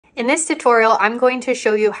In this tutorial, I'm going to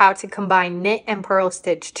show you how to combine knit and purl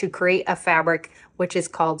stitch to create a fabric which is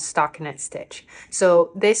called stockinette stitch.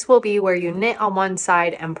 So this will be where you knit on one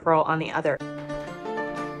side and purl on the other.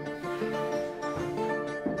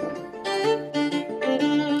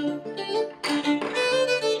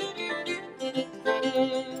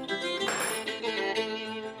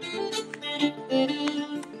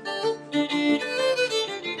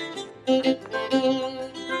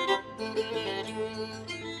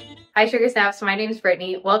 Hi Sugar Snaps, my name is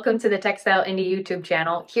Brittany. Welcome to the Textile Indie YouTube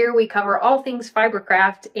channel. Here we cover all things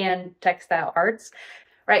fibercraft and textile arts.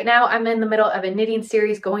 Right now I'm in the middle of a knitting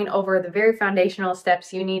series going over the very foundational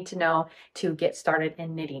steps you need to know to get started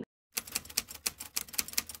in knitting.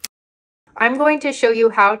 I'm going to show you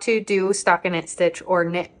how to do stockinette stitch or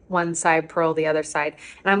knit one side, purl the other side.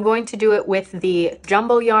 And I'm going to do it with the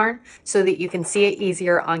jumbo yarn so that you can see it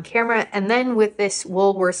easier on camera. And then with this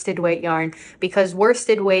wool worsted weight yarn, because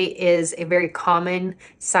worsted weight is a very common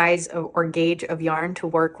size or gauge of yarn to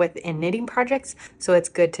work with in knitting projects. So it's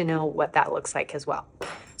good to know what that looks like as well.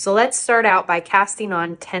 So let's start out by casting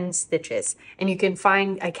on 10 stitches. And you can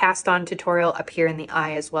find a cast on tutorial up here in the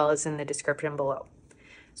eye as well as in the description below.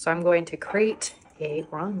 So I'm going to create a,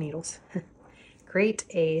 wrong needles, create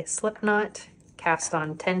a slip knot, cast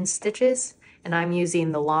on 10 stitches, and I'm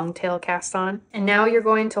using the long tail cast on. And now you're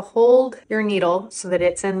going to hold your needle so that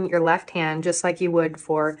it's in your left hand, just like you would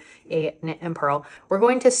for a knit and purl. We're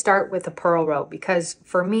going to start with a purl row because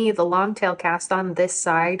for me, the long tail cast on this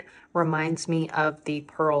side reminds me of the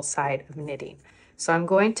purl side of knitting. So I'm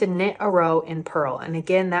going to knit a row in purl. And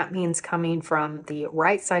again, that means coming from the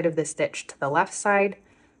right side of the stitch to the left side,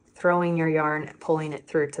 throwing your yarn, pulling it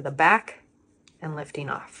through to the back, and lifting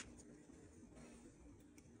off.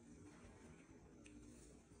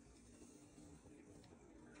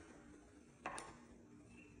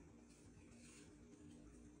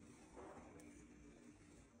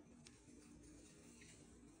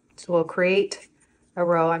 So we'll create a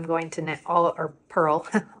row. I'm going to knit all, or purl,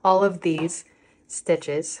 all of these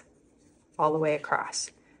stitches all the way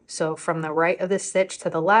across. So from the right of the stitch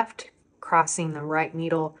to the left, crossing the right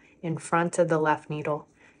needle in front of the left needle,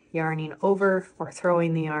 yarning over or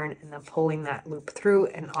throwing the yarn and then pulling that loop through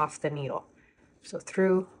and off the needle. So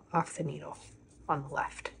through, off the needle on the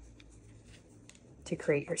left to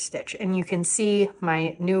create your stitch. And you can see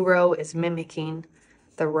my new row is mimicking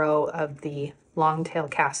the row of the long tail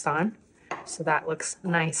cast on. So that looks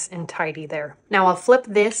nice and tidy there. Now I'll flip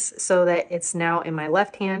this so that it's now in my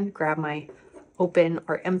left hand, grab my open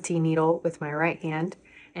or empty needle with my right hand.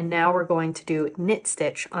 And now we're going to do knit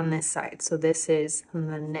stitch on this side. So this is on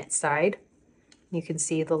the knit side. You can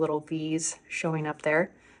see the little V's showing up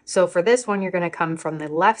there. So for this one, you're going to come from the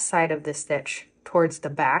left side of the stitch towards the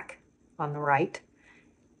back on the right,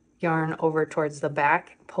 yarn over towards the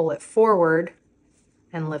back, pull it forward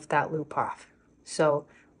and lift that loop off. So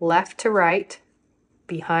left to right,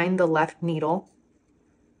 behind the left needle,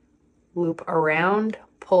 loop around,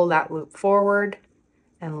 pull that loop forward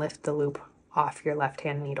and lift the loop off your left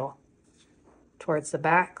hand needle. Towards the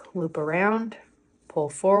back, loop around, pull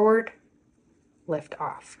forward, lift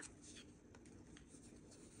off.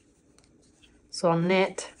 So I'll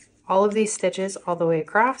knit all of these stitches all the way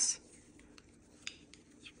across.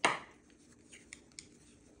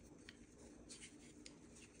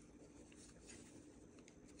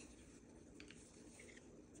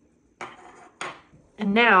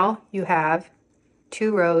 And now you have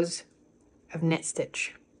 2 rows of knit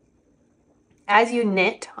stitch. As you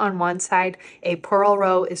knit on one side, a purl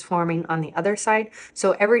row is forming on the other side.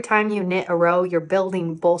 So every time you knit a row, you're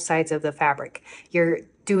building both sides of the fabric. You're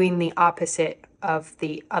doing the opposite of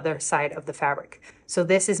the other side of the fabric. So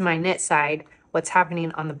this is my knit side. What's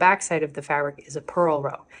happening on the back side of the fabric is a purl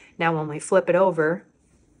row. Now when we flip it over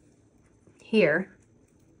here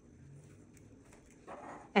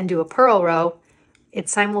and do a purl row,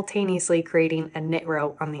 it's simultaneously creating a knit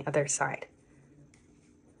row on the other side.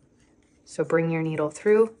 So bring your needle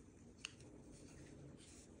through.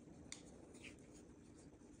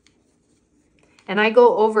 And I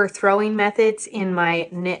go over throwing methods in my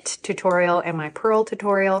knit tutorial and my purl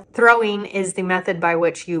tutorial. Throwing is the method by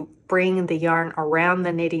which you bring the yarn around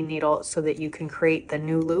the knitting needle so that you can create the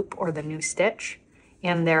new loop or the new stitch.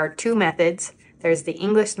 And there are 2 methods. There's the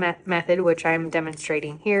English method, which I'm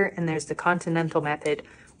demonstrating here, and there's the continental method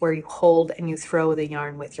where you hold and you throw the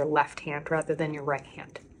yarn with your left hand rather than your right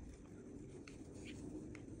hand.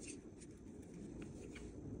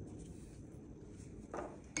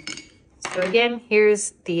 So again,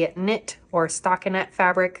 here's the knit or stockinette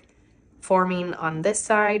fabric forming on this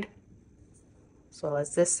side. So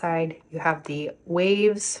as this side, you have the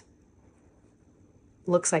waves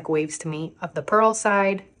looks like waves to me, of the purl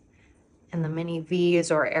side, and the mini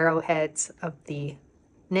V's or arrowheads of the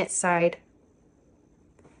knit side.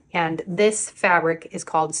 And this fabric is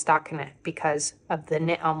called stockinette because of the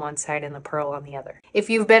knit on one side and the purl on the other. If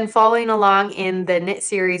you've been following along in the knit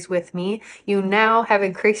series with me, you now have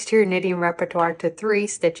increased your knitting repertoire to 3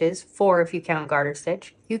 stitches, 4 if you count garter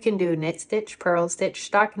stitch. You can do knit stitch, purl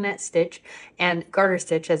stitch, stockinette stitch, and garter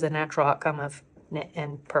stitch as a natural outcome of knit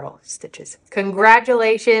and purl stitches.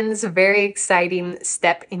 Congratulations, very exciting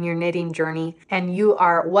step in your knitting journey, and you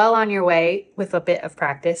are well on your way with a bit of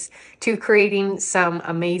practice to creating some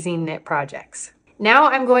amazing knit projects. Now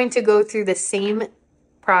I'm going to go through the same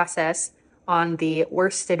process on the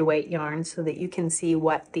worsted weight yarn so that you can see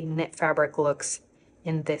what the knit fabric looks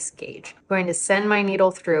in this gauge. I'm going to send my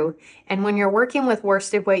needle through, and when you're working with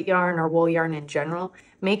worsted weight yarn or wool yarn in general,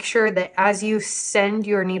 make sure that as you send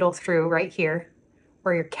your needle through right here,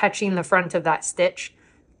 where you're catching the front of that stitch,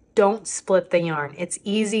 don't split the yarn. It's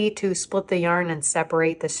easy to split the yarn and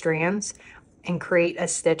separate the strands and create a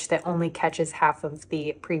stitch that only catches half of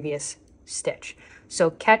the previous stitch. So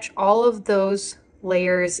catch all of those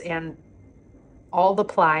layers and all the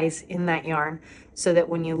plies in that yarn so that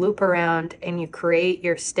when you loop around and you create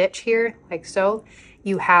your stitch here, like so,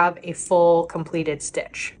 you have a full completed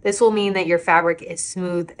stitch. This will mean that your fabric is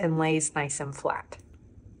smooth and lays nice and flat.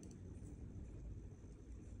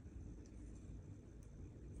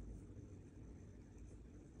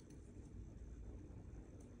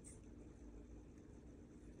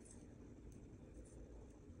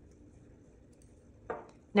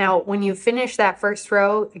 Now, when you finish that first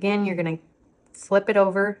row, again, you're going to flip it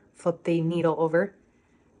over, flip the needle over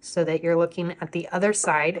so that you're looking at the other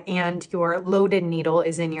side and your loaded needle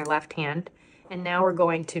is in your left hand. And now we're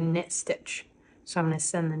going to knit stitch. So I'm going to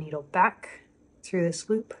send the needle back through this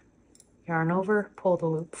loop, yarn over, pull the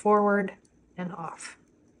loop forward and off.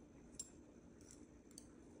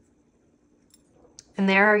 And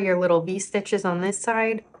there are your little V stitches on this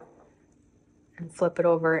side. And flip it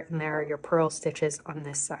over, and there are your purl stitches on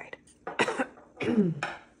this side.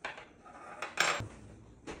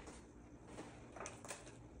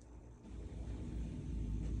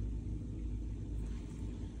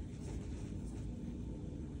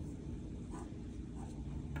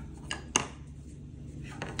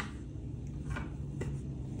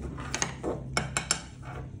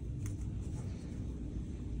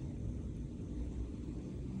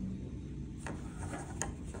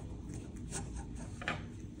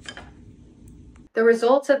 The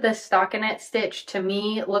results of the stockinette stitch to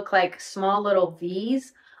me look like small little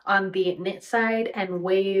V's on the knit side and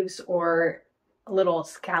waves or little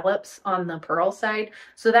scallops on the purl side.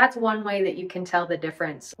 So that's one way that you can tell the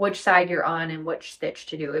difference, which side you're on and which stitch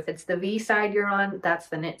to do. If it's the V side you're on, that's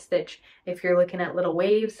the knit stitch. If you're looking at little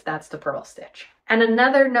waves, that's the purl stitch. And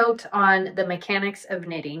another note on the mechanics of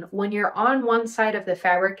knitting, when you're on one side of the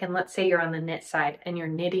fabric, and let's say you're on the knit side and you're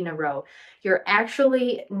knitting a row, you're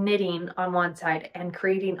actually knitting on one side and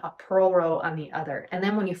creating a purl row on the other. And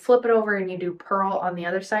then when you flip it over and you do purl on the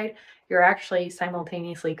other side, you're actually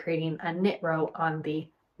simultaneously creating a knit row on the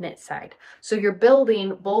knit side. So you're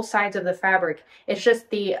building both sides of the fabric. It's just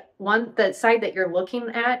the side that you're looking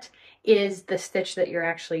at is the stitch that you're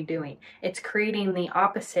actually doing. It's creating the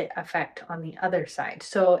opposite effect on the other side.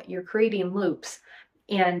 So you're creating loops,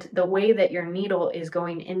 and the way that your needle is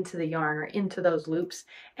going into the yarn or into those loops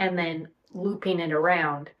and then looping it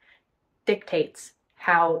around dictates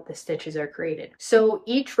how the stitches are created. So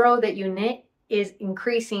each row that you knit is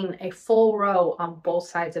increasing a full row on both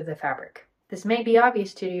sides of the fabric. This may be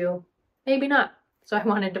obvious to you, maybe not. So I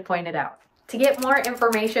wanted to point it out. To get more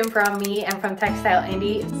information from me and from Textile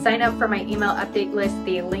Indie, sign up for my email update list.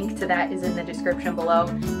 The link to that is in the description below.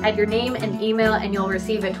 Add your name and email and you'll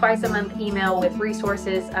receive a twice-a-month email with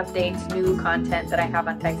resources, updates, new content that I have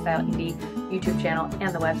on Textile Indie YouTube channel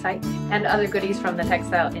and the website, and other goodies from the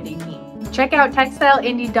Textile Indie team. Check out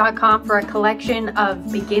textileindie.com for a collection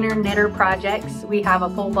of beginner knitter projects. We have a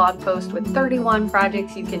full blog post with 31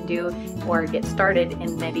 projects you can do or get started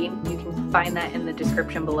in knitting. You can find that in the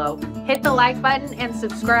description below. Hit the like button and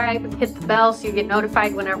subscribe. Hit the bell so you get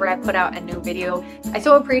notified whenever I put out a new video. I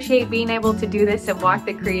so appreciate being able to do this and walk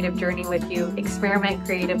the creative journey with you. Experiment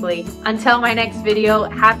creatively. Until my next video,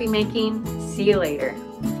 happy making. See you later.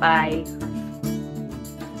 Bye.